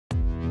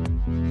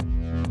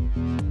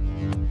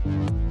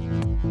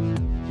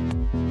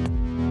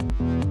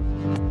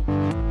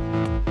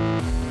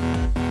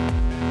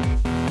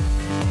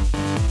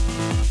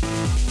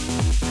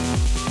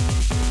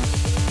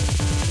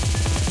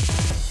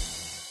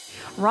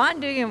Ron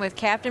Dugan with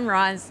Captain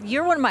Ron's.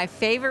 You're one of my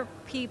favorite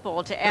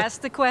people to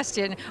ask the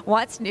question,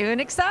 what's new and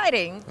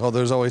exciting? Well,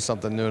 there's always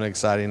something new and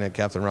exciting at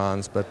Captain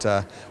Ron's, but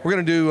we're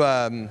going to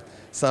do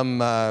some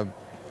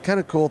kind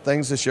of cool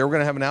things this year. We're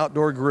going to have an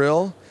outdoor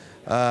grill,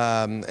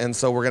 and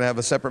so we're going to have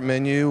a separate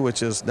menu,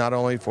 which is not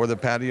only for the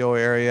patio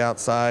area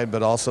outside,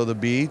 but also the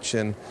beach,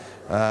 and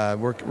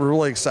we're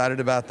really excited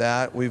about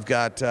that. We've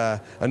got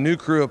a new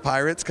crew of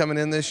pirates coming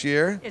in this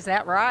year. Is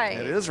that right?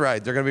 It is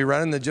right. They're going to be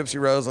running the Gypsy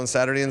Rose on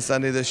Saturday and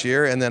Sunday this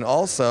year, and then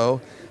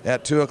also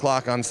at 2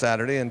 o'clock on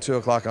Saturday and 2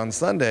 o'clock on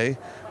Sunday,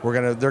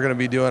 they're going to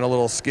be doing a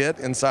little skit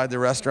inside the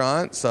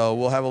restaurant. So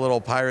we'll have a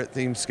little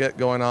pirate-themed skit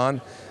going on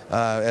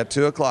at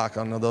 2 o'clock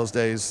on those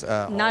days.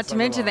 Not to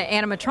mention the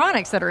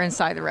animatronics that are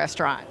inside the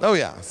restaurant. Oh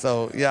yeah,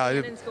 so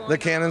yeah, the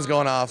cannon's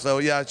going off. So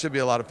yeah, it should be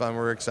a lot of fun.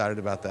 We're excited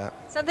about that.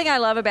 Something I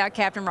love about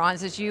Captain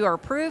Ron's is you are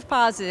proof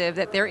positive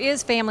that there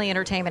is family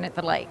entertainment at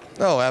the lake.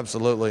 Oh,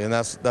 absolutely, and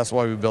that's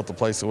why we built the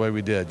place the way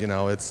we did. You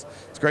know, it's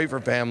great for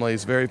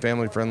families, very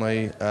family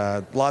friendly.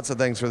 Lots of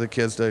things for the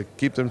kids to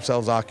keep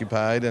themselves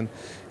occupied,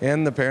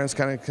 and the parents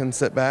kind of can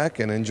sit back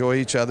and enjoy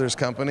each other's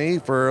company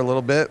for a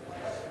little bit.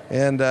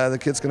 And the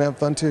kids can have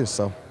fun too.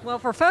 So. Well,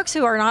 for folks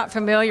who are not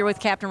familiar with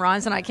Captain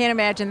Ron's, and I can't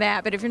imagine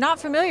that, but if you're not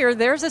familiar,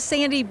 there's a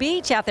sandy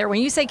beach out there.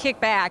 When you say kick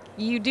back,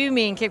 you do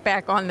mean kick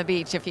back on the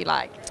beach if you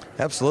like.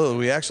 Absolutely.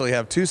 We actually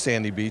have 2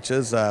 sandy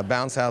beaches,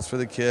 bounce house for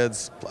the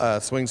kids,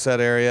 swing set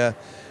area.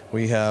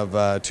 We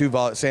have 2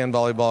 sand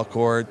volleyball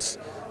courts,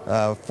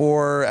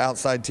 4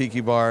 outside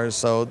tiki bars.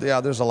 So yeah,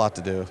 there's a lot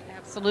to do.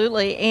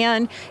 Absolutely,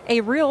 and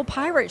a real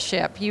pirate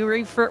ship.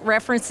 You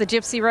referenced the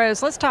Gypsy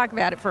Rose. Let's talk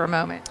about it for a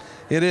moment.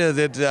 It is.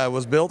 It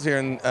was built here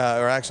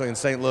or actually in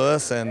St.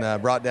 Louis,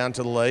 and brought down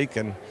to the lake.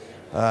 And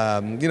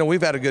you know,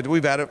 we've had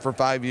it for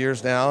 5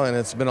 years now, and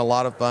it's been a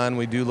lot of fun.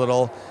 We do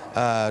little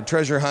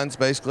treasure hunts.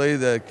 Basically,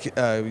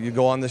 you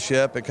go on the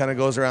ship. It kind of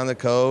goes around the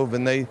cove,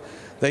 and they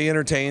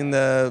entertain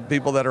the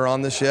people that are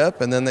on the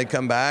ship, and then they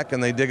come back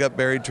and they dig up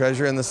buried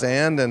treasure in the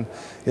sand. And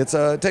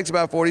it takes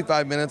about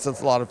 45 minutes.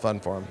 It's a lot of fun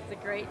for them. It's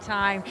a great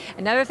time.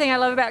 Another thing I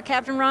love about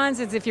Captain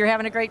Ron's is if you're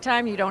having a great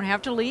time, you don't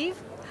have to leave.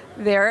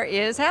 There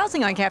is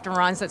housing on Captain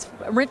Ron's that's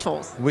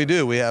rentals. We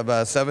do. We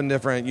have 7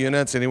 different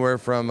units, anywhere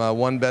from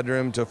 1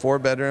 bedroom to 4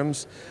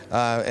 bedrooms.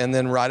 And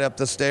then right up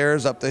the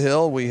stairs, up the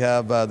hill, we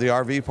have the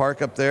RV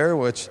park up there,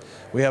 which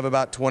we have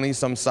about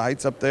 20-some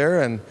sites up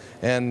there,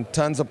 and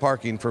tons of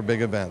parking for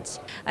big events.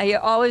 You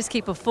always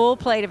keep a full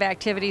plate of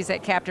activities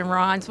at Captain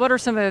Ron's. What are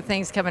some of the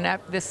things coming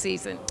up this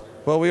season?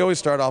 Well, we always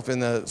start off in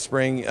the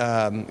spring, you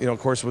know, of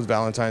course, with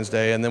Valentine's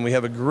Day, and then we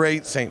have a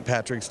great St.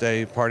 Patrick's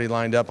Day party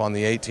lined up on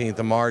the 18th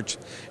of March,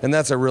 and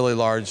that's a really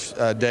large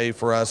day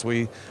for us.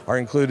 We are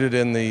included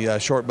in the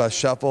Short Bus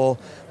Shuffle,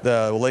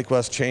 the Lake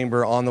West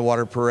Chamber on the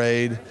Water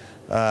Parade.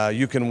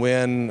 You can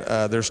win,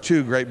 there's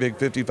 2 great big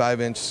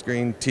 55-inch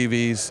screen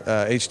TVs,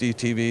 HD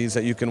TVs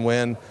that you can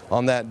win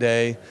on that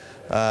day.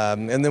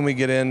 And then we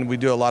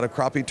do a lot of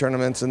crappie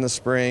tournaments in the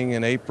spring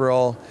and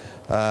April.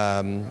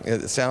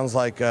 It sounds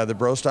like the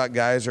Brostock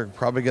guys are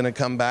probably going to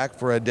come back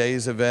for a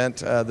day's event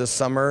this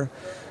summer.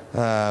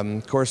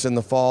 Of course, in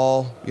the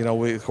fall, you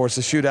know, of course,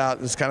 the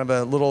shootout is kind of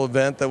a little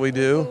event that we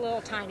do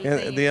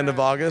at the end of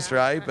August,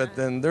 right? But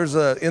then there's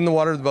a In the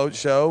Water the Boat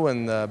show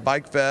and the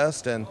Bike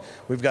Fest, and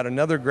we've got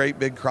another great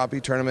big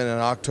crappie tournament in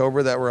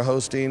October that we're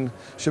hosting.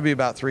 Should be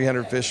about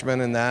 300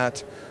 fishermen in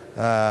that.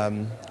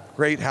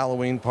 Great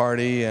Halloween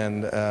party,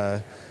 and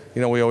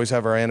you know, we always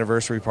have our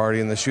anniversary party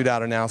and the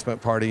shootout announcement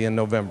party in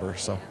November.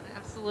 So.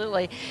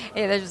 Absolutely.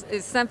 There's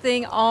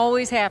something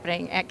always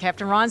happening at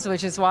Captain Ron's,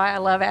 which is why I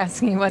love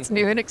asking what's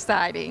new and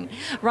exciting.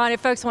 Ron,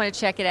 if folks want to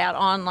check it out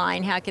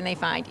online, how can they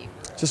find you?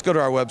 Just go to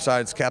our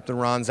website. It's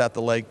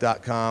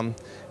CaptainRonsAtTheLake.com,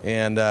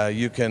 and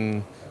you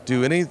can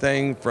do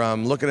anything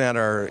from looking at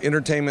our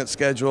entertainment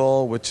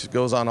schedule, which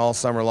goes on all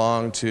summer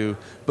long, to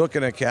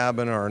booking a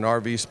cabin or an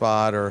RV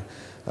spot, or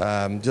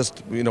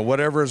just, you know,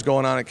 whatever is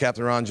going on at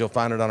Captain Ron's, you'll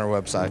find it on our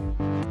website.